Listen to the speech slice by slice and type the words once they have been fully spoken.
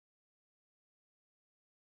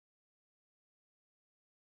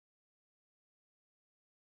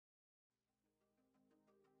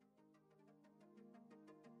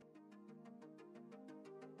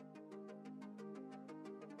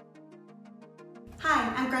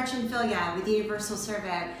Hi, I'm Gretchen Filia with Universal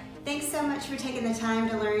Servo. Thanks so much for taking the time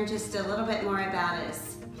to learn just a little bit more about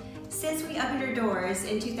us. Since we opened our doors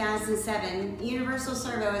in 2007, Universal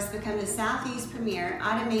Servo has become the Southeast premier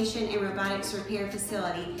automation and robotics repair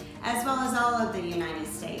facility, as well as all of the United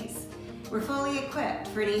States. We're fully equipped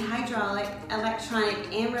for any hydraulic, electronic,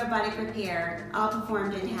 and robotic repair, all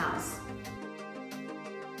performed in-house.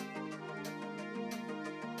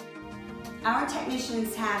 Our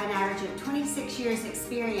technicians have an average of 26 years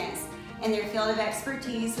experience in their field of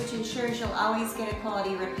expertise, which ensures you'll always get a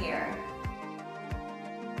quality repair.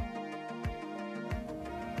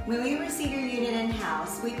 When we receive your unit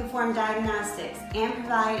in-house, we perform diagnostics and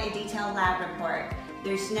provide a detailed lab report.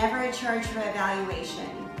 There's never a charge for evaluation.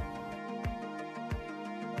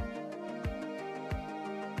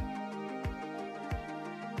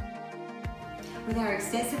 With our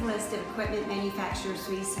extensive list of equipment manufacturers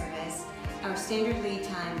we service, our standard lead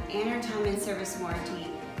time, and our time and service warranty,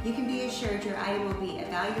 you can be assured your item will be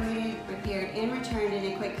evaluated, repaired, and returned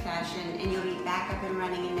in a quick fashion, and you'll be back up and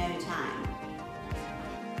running in no time.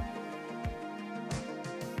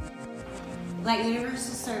 Let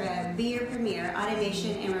Universal Servo be your premier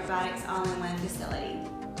automation and robotics all-in-one facility.